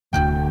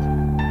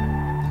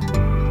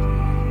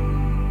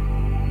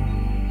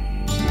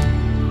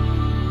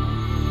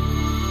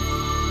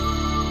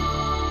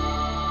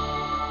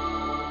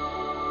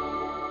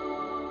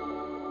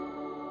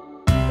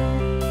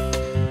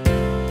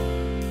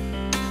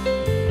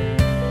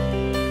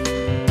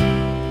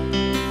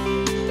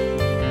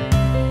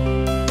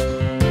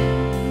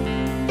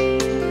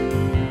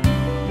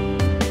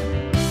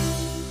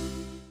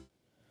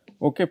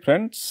Okay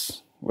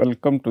friends,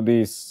 welcome to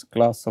this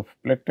class of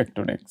plate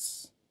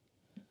tectonics,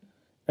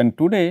 and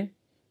today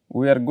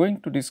we are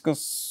going to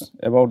discuss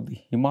about the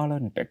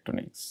Himalayan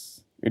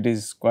tectonics. It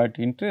is quite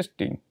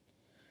interesting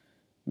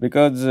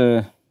because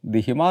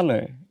the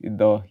Himalaya is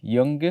the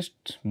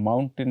youngest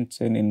mountain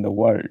chain in the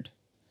world,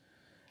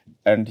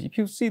 and if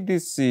you see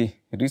this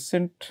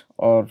recent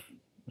or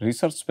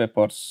research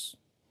papers,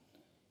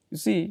 you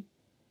see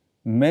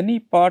many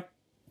part,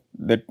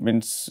 that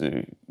means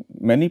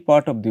many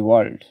part of the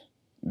world,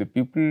 the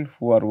people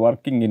who are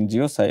working in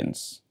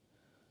geoscience,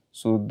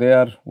 so they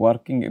are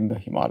working in the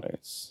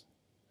Himalayas,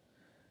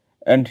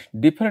 and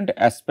different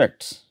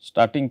aspects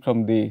starting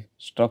from the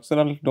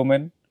structural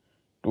domain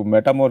to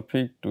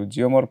metamorphic to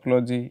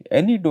geomorphology,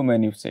 any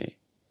domain you say.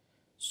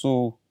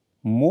 So,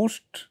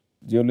 most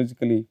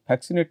geologically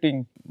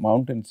fascinating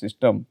mountain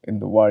system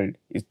in the world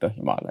is the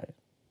Himalaya.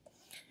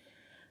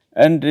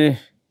 And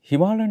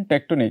Himalayan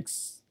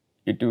tectonics,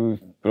 it will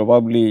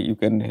probably you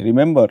can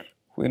remember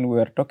when we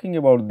are talking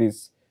about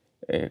this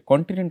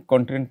continent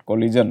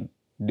collision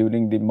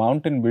during the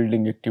mountain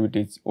building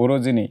activities,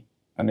 orogeny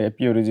and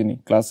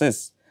epiorogeny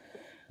classes,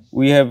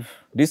 we have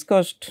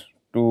discussed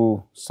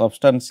to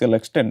substantial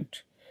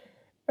extent,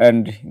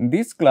 and in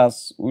this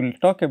class we will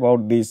talk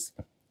about these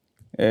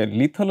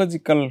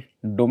lithological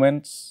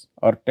domains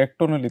or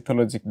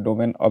tectonolithologic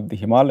domain of the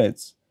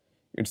Himalayas,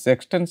 its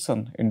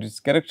extension and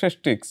its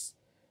characteristics,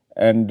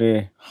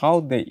 and how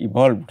they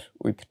evolved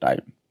with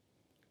time.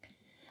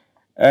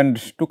 And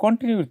to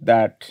continue with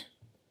that,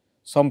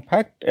 some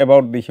fact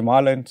about the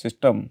Himalayan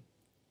system: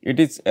 it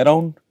is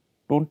around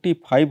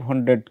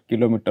 2500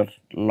 kilometer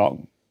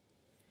long,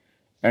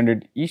 and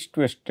it east to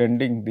west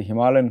trending the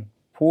Himalayan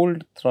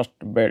fold thrust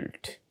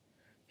belt.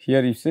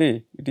 Here you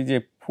say it is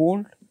a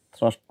fold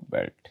thrust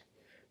belt,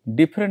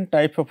 different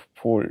type of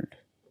fold,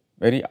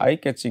 very eye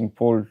catching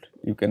fold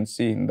you can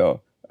see in the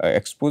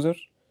exposure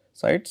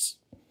sites,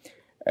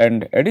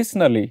 and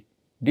additionally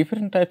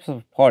different types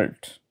of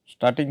fault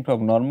starting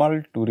from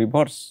normal to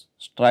reverse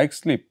strike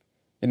slip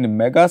in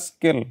mega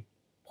scale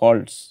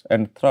faults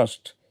and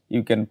thrust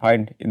you can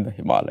find in the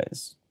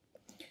Himalayas.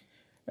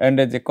 And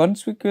as a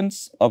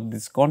consequence of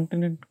this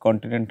continent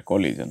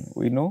collision,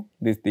 we know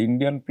this the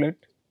Indian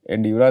plate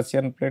and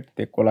Eurasian plate,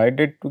 they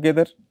collided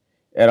together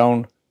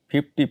around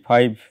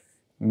 55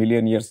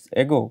 million years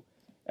ago,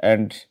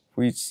 and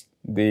which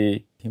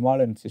the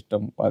Himalayan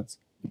system was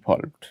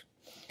evolved.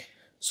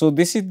 So,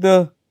 this is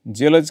the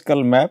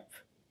geological map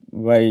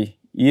by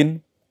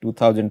in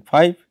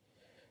 2005,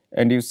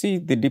 and you see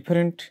the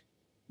different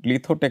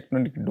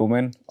lithotectonic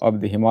domain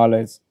of the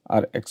Himalayas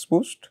are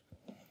exposed.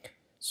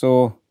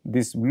 So,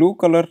 this blue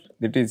color,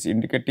 that is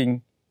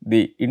indicating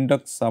the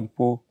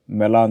Indus-Sampo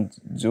melange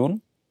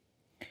zone,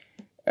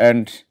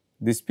 and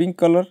this pink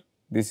color,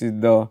 this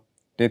is the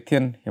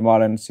Tethyan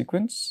Himalayan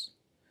sequence.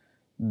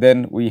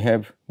 Then we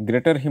have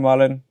greater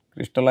Himalayan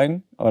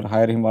crystalline or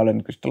higher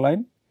Himalayan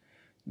crystalline,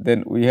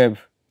 then we have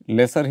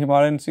lesser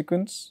Himalayan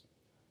sequence,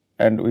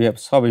 and we have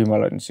sub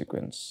Himalayan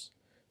sequence.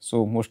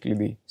 So, mostly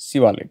the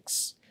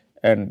Shivaliks,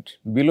 and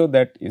below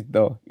that is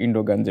the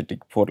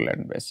Indo-Gangetic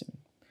foreland basin.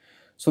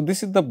 So,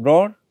 this is the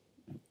broad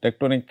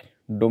tectonic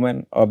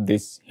domain of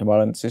this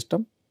Himalayan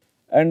system,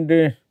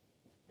 and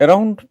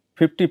around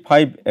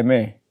 55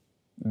 Ma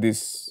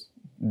this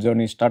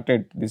journey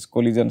started, this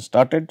collision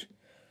started.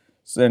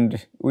 So,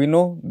 and we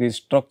know the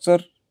structure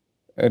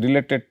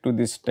related to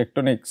this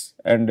tectonics,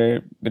 and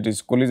that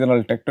is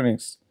collisional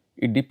tectonics,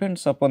 it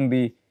depends upon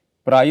the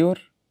prior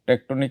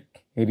tectonic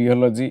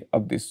rheology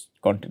of these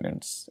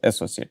continents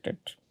associated.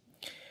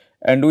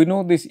 And we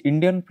know this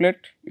Indian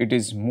plate, it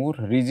is more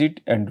rigid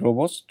and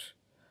robust.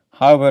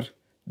 However,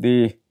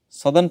 the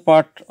southern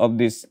part of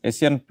this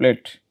Asian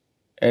plate,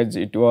 as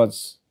it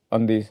was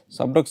on the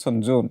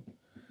subduction zone,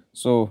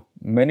 so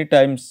many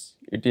times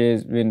it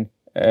has been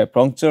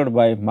punctured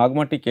by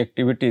magmatic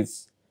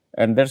activities,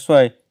 and that is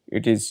why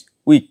it is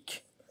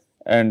weak,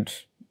 and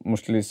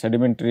mostly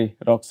sedimentary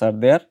rocks are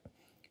there,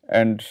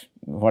 and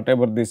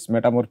whatever this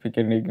metamorphic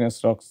and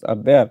igneous rocks are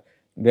there,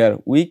 they are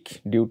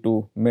weak due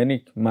to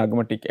many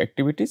magmatic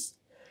activities.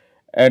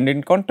 And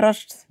in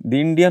contrast, the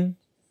Indian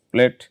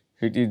plate,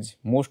 it is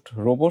most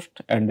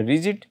robust and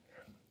rigid.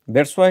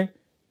 That is why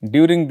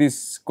during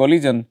this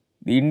collision,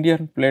 the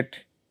Indian plate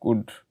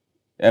could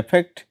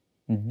affect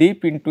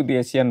deep into the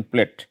Asian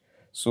plate.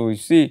 So, you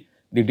see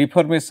the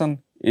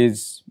deformation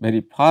is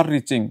very far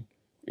reaching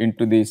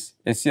into this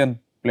Asian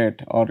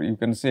plate, or you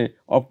can say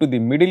up to the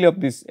middle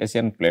of this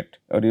Asian plate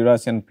or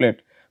Eurasian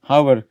plate.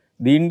 However,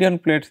 the Indian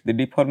plate, the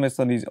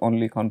deformation is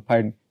only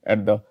confined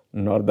at the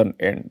northern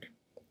end.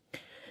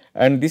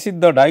 And this is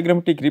the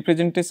diagrammatic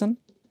representation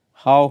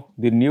how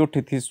the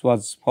Neotethys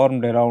was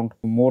formed around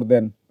more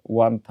than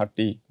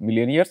 130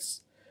 million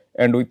years,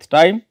 and with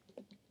time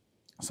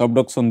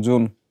subduction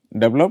zone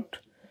developed,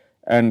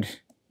 and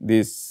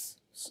this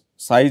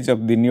size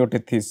of the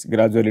Neotethys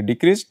gradually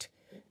decreased,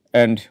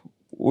 and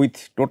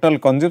with total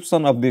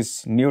consumption of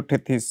this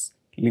Neotethys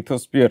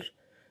lithosphere,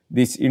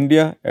 this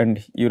India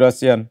and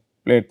Eurasian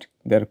plate,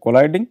 they are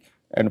colliding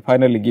and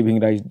finally giving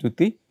rise to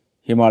the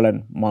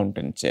Himalayan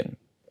mountain chain.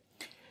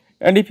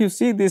 And if you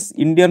see this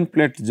Indian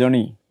plate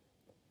journey,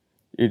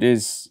 it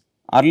is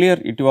earlier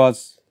it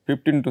was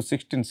 15 to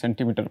 16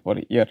 centimeter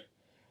per year,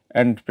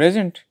 and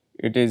present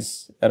it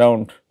is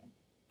around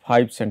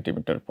 5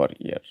 centimeter per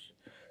year.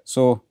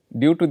 So,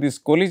 due to this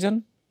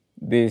collision,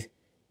 the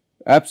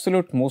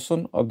absolute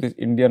motion of this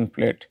Indian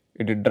plate,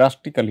 it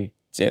drastically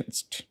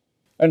changed.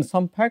 And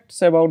some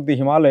facts about the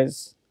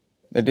Himalayas,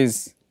 that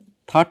is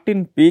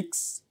 13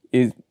 peaks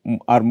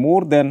are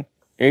more than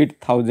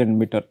 8,000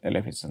 meter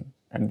elevation,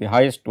 and the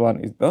highest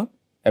one is the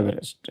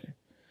Everest.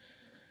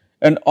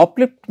 And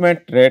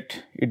upliftment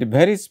rate, it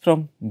varies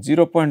from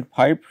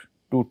 0.5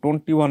 to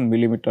 21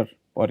 millimeter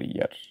per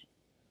year.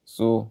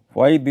 So,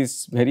 why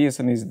this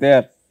variation is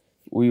there?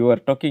 While we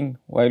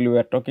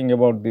were talking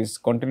about this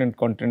continent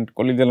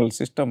collisional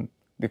system,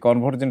 the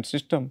convergent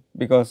system,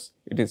 because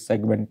it is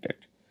segmented,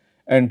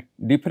 and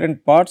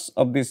different parts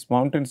of this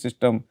mountain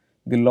system,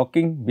 the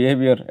locking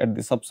behavior at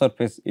the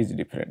subsurface is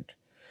different.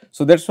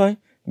 So, that is why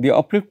the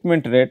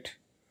upliftment rate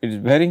is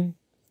varying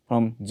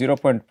from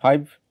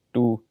 0.5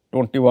 to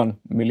 21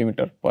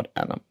 millimeter per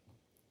annum,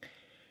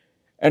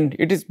 and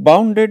it is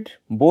bounded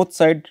both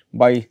sides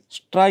by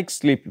strike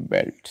slip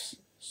belts.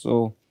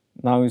 So,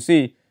 now you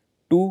see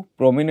two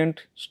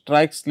prominent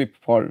strike slip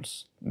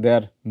faults, they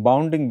are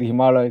bounding the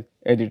Himalayas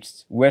at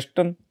its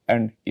western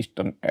and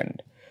eastern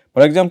end.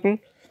 For example,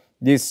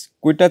 this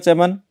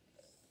Quetta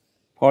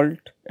fault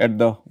at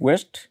the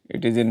west,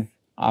 it is in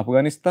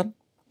Afghanistan,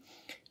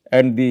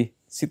 and the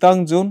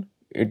Sitang zone,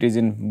 it is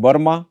in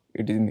Burma,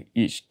 it is in the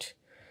east.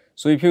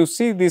 So, if you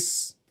see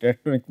this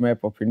tectonic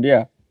map of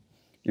India,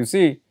 you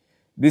see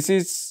this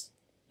is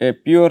a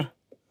pure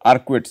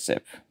arcuate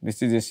shape,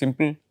 this is a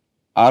simple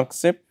arc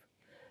shape,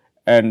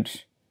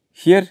 and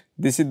here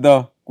this is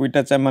the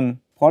Quetta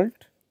fault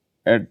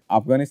at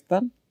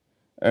Afghanistan,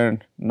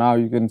 and now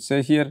you can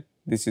say here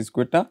this is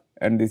Quetta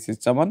and this is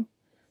Chaman.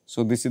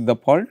 So, this is the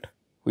fault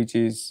which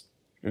is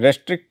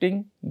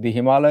restricting the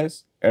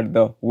Himalayas at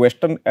the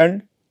western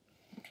end,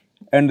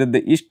 and at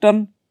the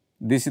eastern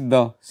this is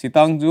the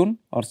Sitang zone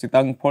or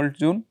Sitang fault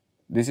zone,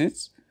 this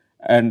is,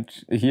 and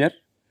here.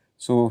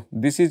 So,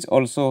 this is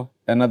also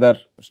another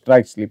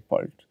strike slip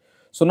fault.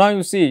 So, now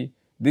you see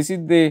this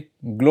is the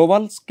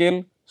global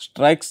scale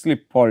strike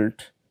slip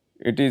fault,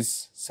 it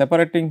is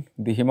separating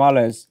the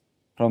Himalayas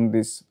from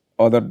these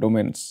other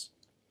domains,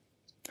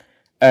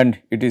 and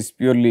it is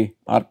purely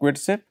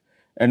arcuate shape,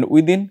 and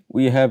within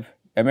we have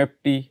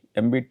MFT,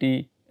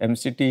 MBT,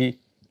 MCT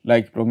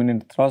like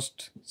prominent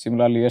thrust,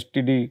 similarly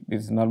STD,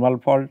 this is normal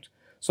fault.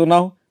 So,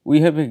 now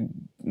we have a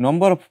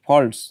number of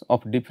faults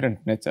of different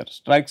nature,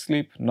 strike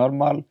slip,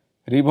 normal,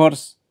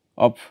 reverse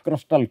of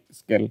crustal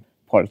scale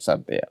faults are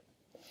there,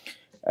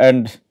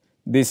 and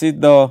this is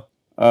the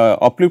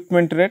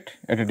upliftment rate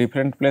at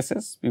different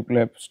places. People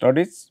have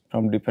studies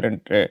from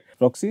different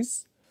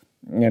proxies,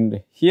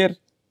 and here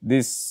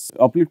this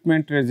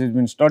upliftment rate has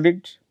been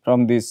studied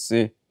from these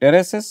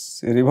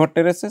terraces, river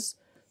terraces.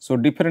 So,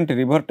 different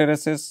river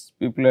terraces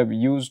people have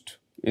used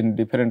in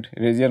different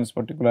regions,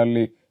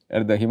 particularly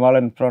at the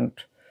Himalayan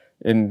front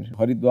in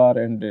Haridwar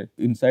and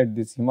inside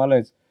this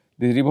Himalayas,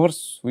 the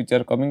rivers which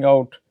are coming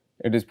out,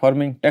 it is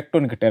forming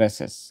tectonic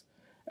terraces,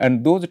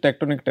 and those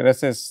tectonic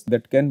terraces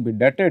that can be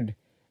dated,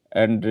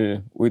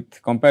 and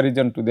with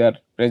comparison to their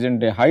present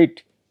day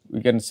height,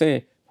 we can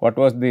say what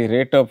was the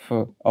rate of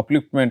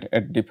upliftment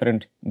at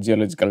different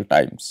geological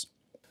times.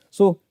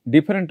 So,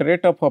 different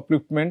rate of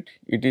upliftment,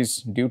 it is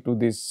due to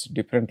this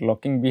different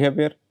locking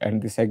behavior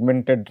and the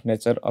segmented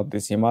nature of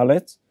this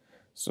Himalayas.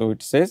 So,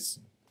 it says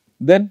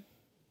then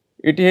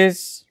it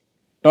is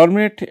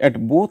terminate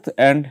at both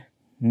and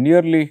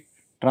nearly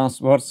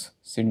transverse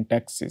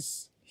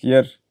syntaxis.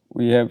 Here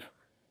we have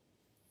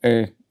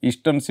a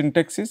eastern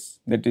syntaxis,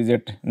 that is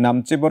at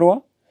Namche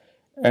Barwa,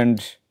 and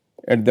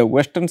at the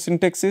western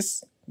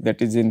syntaxis,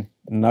 that is in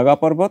Naga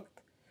Parbat.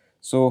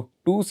 So,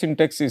 two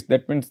syntaxis,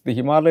 that means the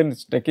Himalayan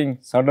is taking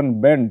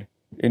sudden bend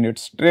in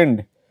its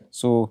trend.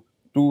 So,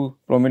 two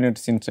prominent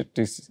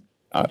syntaxis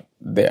are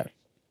there.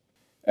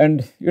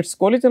 And its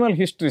collisional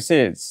history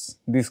says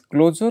this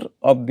closure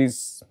of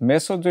this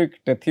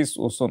Mesozoic Tethys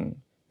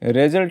Ocean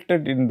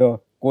resulted in the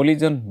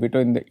collision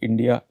between the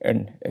India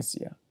and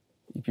Asia.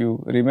 If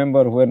you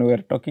remember, when we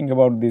are talking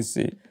about this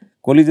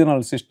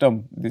collisional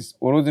system, this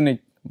orogenic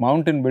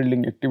mountain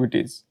building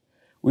activities,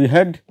 we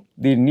had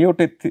the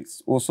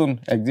Neo-Tethys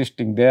Ocean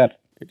existing there,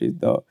 it is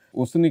the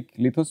oceanic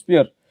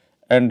lithosphere,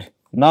 and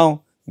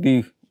now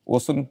the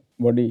ocean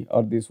body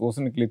or this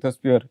oceanic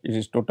lithosphere, it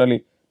is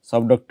totally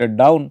subducted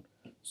down.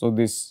 So,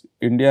 this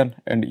Indian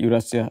and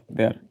Eurasia,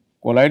 they are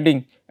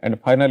colliding, and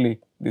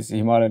finally, this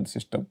Himalayan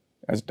system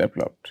has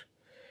developed.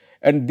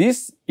 And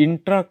this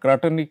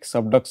intracratonic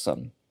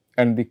subduction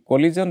and the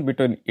collision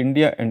between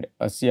India and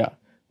Asia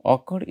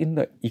occurred in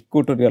the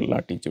equatorial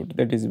latitude.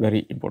 That is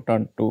very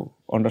important to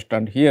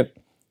understand here,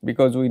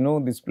 because we know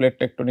this plate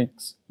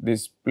tectonics,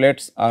 these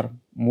plates are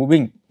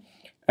moving,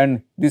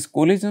 and this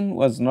collision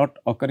was not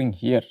occurring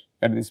here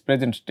at this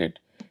present state.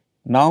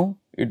 Now,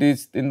 it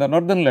is in the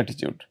northern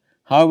latitude.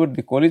 However,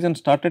 the collision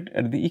started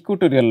at the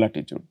equatorial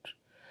latitude.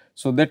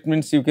 So, that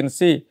means you can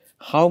see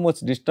how much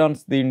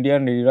distance the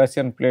Indian and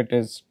Eurasian plate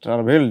has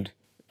travelled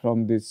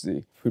from this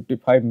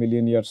 55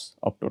 million years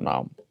up to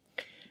now.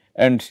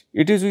 And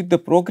it is with the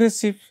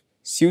progressive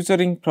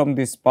suturing from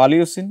this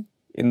Paleocene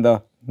in the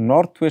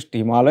northwest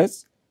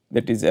Himalayas,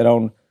 that is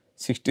around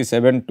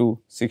 67 to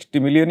 60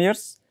 million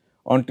years,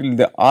 until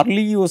the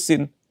early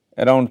Eocene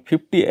around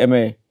 50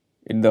 MA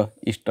in the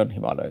eastern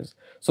Himalayas.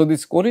 So,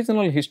 this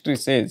collisional history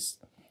says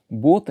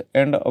both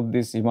end of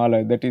this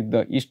Himalaya, that is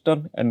the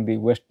eastern and the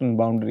western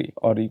boundary,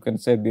 or you can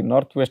say the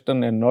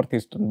northwestern and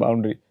northeastern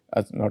boundary,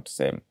 as not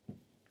same.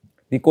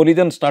 The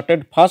collision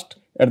started first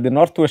at the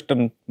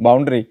northwestern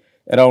boundary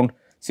around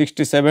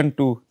 67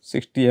 to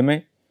 60 MA,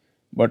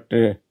 but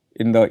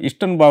in the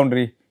eastern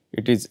boundary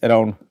it is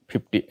around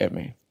 50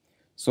 MA.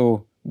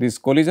 So, this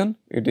collision,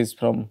 it is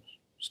from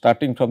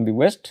starting from the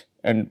west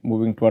and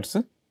moving towards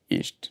the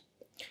east.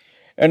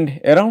 And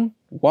around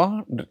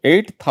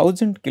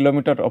 8,000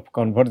 kilometer of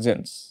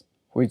convergence,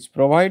 which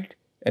provide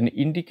an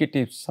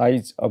indicative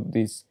size of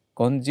this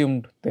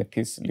consumed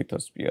Tethys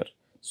lithosphere.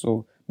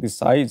 So, the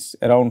size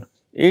around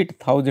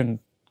 8,000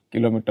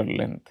 kilometer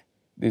length,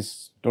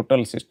 this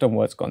total system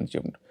was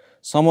consumed.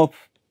 Some of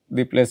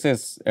the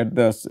places at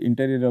the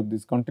interior of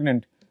this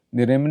continent,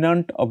 the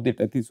remnant of the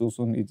Tethys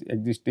ocean is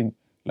existing,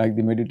 like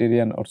the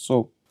Mediterranean or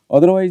so.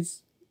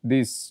 Otherwise,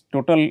 this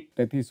total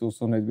Tethys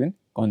ocean has been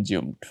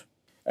consumed.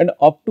 And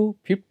up to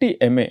 50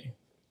 MA,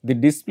 the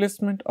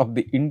displacement of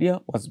the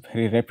India was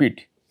very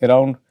rapid,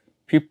 around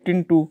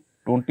 15 to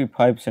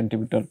 25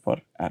 centimeter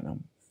per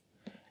annum.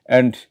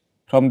 And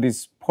from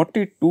this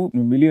 42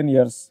 million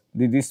years,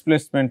 the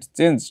displacement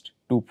changed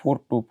to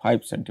 4 to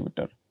 5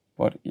 centimeter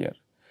per year.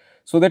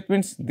 So, that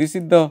means this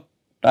is the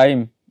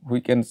time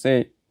we can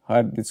say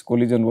where this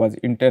collision was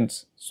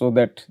intense, so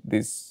that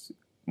this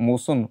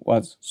motion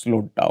was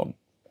slowed down.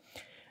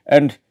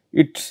 And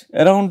it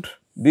around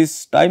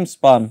this time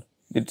span,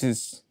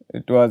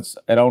 it was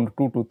around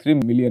 2 to 3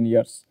 million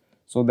years,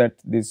 so that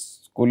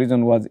this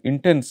collision was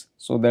intense,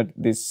 so that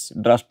this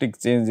drastic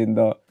change in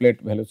the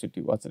plate velocity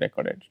was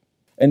recorded.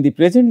 And the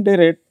present day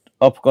rate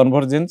of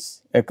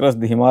convergence across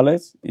the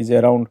Himalayas is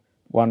around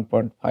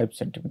 1.5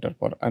 centimeter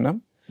per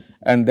annum,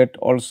 and that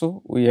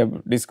also we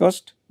have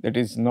discussed, that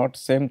is not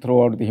same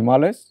throughout the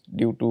Himalayas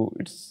due to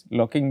its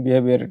locking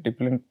behavior at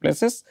different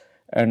places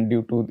and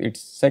due to its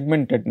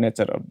segmented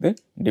nature of the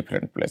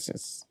different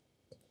places.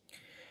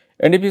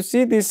 And if you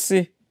see this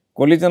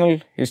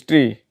collisional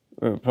history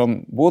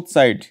from both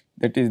sides,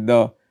 that is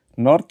the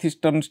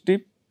northeastern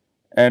steep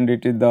and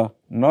it is the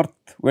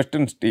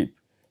northwestern steep,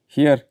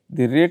 here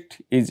the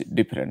rate is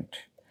different.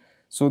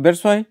 So, that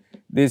is why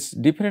this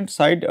different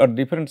side or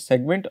different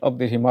segment of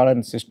the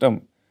Himalayan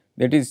system,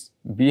 that is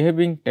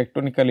behaving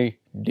tectonically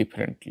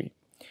differently.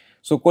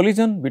 So,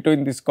 collision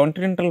between this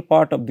continental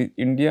part of the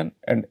Indian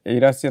and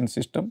Eurasian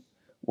system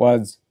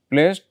was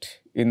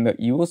placed in the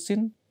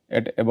Eocene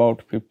at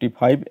about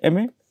 55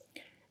 MA,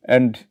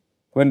 and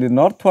when the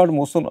northward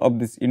motion of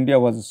this India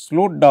was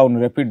slowed down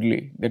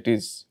rapidly, that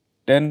is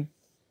 10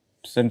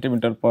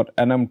 centimeter per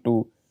annum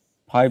to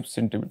 5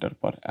 centimeter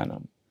per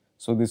annum.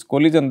 So, this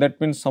collision,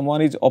 that means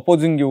someone is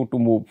opposing you to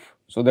move.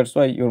 So, that is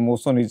why your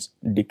motion is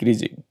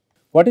decreasing.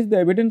 What is the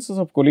evidences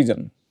of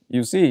collision?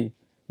 You see,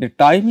 the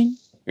timing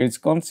is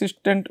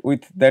consistent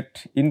with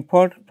that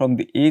inferred from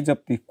the age of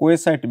the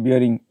coesite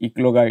bearing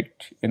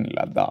eclogite in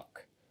Ladakh.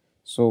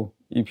 So,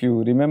 if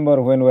you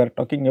remember when we are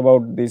talking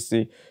about this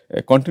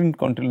continent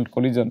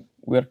collision,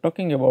 we are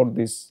talking about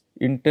this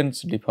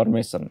intense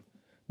deformation.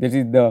 This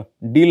is the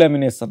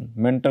delamination,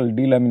 mental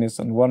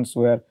delamination. Once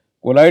we are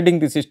colliding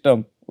the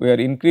system, we are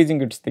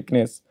increasing its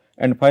thickness,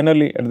 and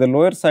finally, at the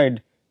lower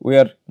side, we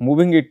are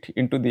moving it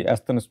into the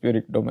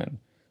asthenospheric domain.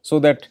 So,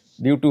 that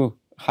due to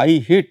high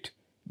heat,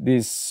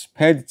 this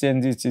phase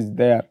changes is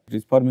there, it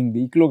is forming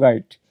the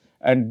eclogite,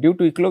 and due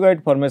to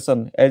eclogite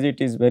formation, as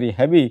it is very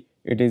heavy,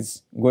 it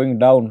is going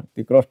down,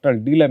 the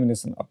crustal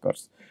delamination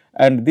occurs,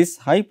 and this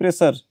high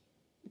pressure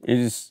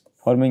is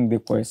forming the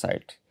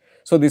coesite.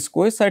 So, this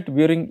coesite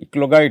bearing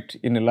eclogite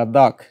in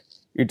Ladakh,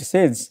 it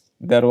says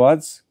there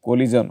was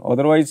collision,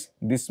 otherwise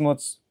this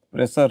much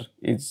pressure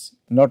is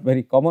not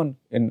very common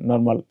in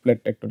normal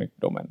plate tectonic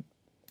domain.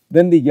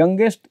 Then the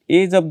youngest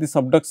age of the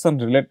subduction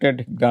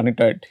related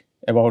granitoid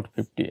about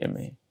 50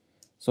 MA.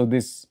 So,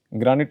 this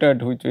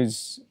granitoid which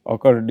is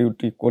occurred due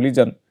to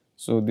collision,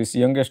 so this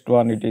youngest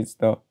one, it is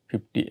the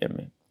 50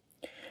 MA.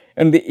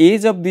 And the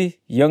age of the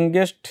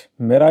youngest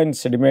marine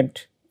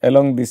sediment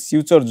along the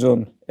suture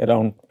zone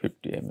around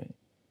 50 MA.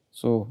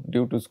 So,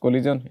 due to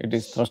collision, it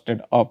is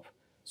thrusted up.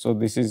 So,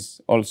 this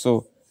is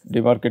also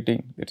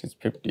demarcating, that is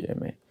 50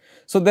 MA.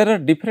 So, there are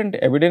different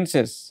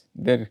evidences,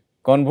 their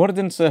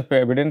convergence of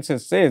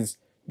evidences says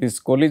this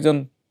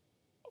collision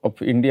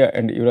of India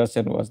and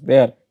Eurasian was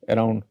there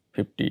around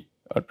 50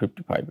 or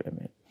 55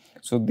 MA.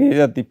 So, these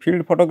are the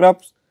field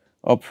photographs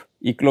of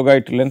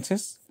eclogite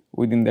lenses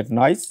within that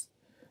gneiss,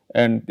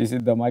 and this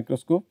is the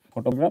microscope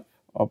photograph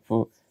of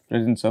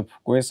presence of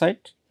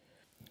coesite.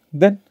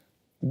 Then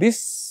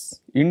this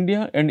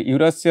India and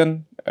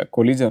Eurasian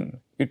collision,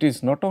 it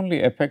is not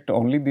only affect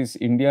only this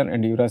Indian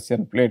and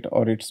Eurasian plate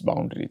or its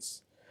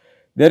boundaries.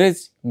 There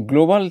is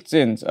global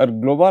change or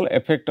global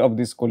effect of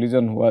this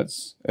collision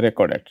was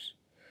recorded.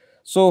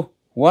 So,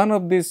 one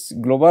of this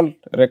global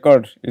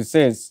record, it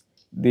says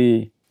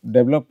the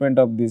development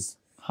of this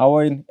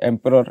Hawaiian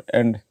emperor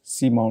and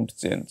seamount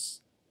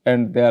chains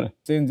and their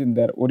change in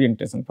their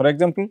orientation. For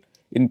example,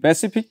 in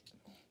Pacific,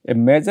 a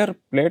major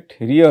plate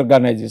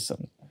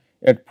reorganization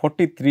at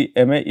 43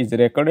 MA is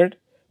recorded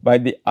by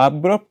the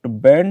abrupt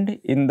bend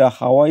in the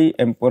Hawaii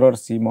emperor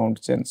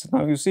seamount chains.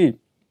 Now, you see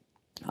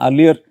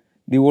earlier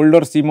the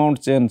older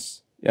seamount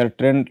chains, their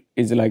trend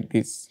is like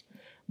this,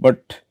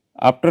 but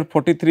after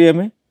 43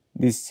 MA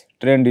this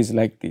trend is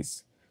like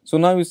this. So,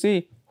 now you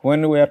see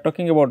when we are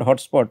talking about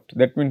hotspot,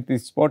 that means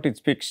this spot is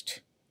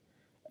fixed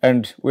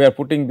and we are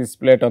putting this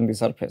plate on the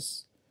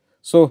surface.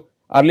 So,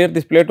 earlier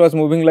this plate was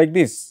moving like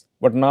this,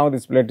 but now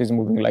this plate is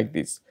moving like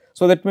this.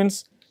 So, that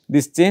means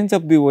this change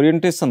of the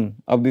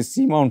orientation of the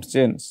seamount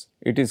chains,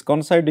 it is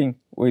coinciding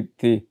with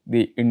the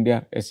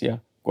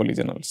India-Asia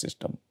collisional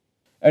system.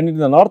 And in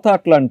the North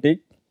Atlantic,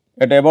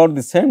 at about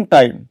the same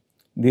time,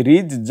 the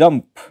ridge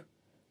jump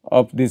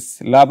of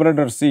this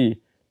Labrador Sea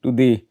to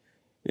the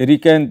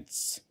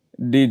Hurricanes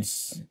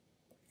deeds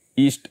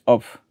east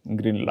of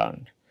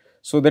Greenland.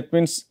 So, that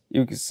means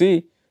you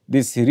see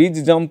this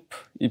ridge jump,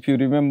 if you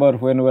remember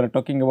when we are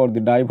talking about the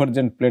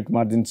divergent plate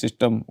margin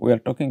system, we are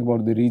talking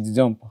about the ridge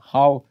jump,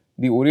 how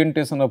the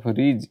orientation of a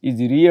ridge is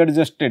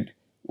readjusted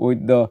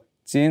with the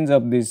change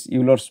of this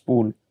Euler's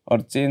pool or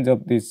change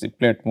of this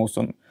plate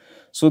motion.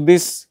 So,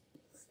 this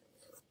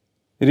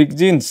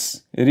ridge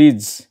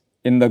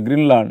in the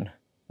Greenland,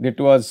 that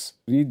was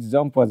ridge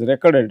jump was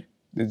recorded,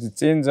 this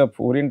change of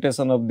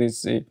orientation of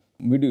this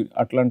mid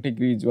Atlantic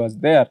ridge was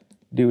there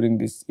during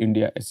this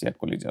India-Asia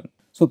collision.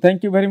 So,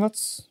 thank you very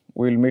much.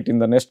 We will meet in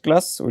the next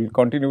class. We will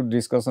continue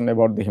discussion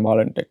about the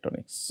Himalayan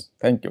tectonics.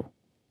 Thank you.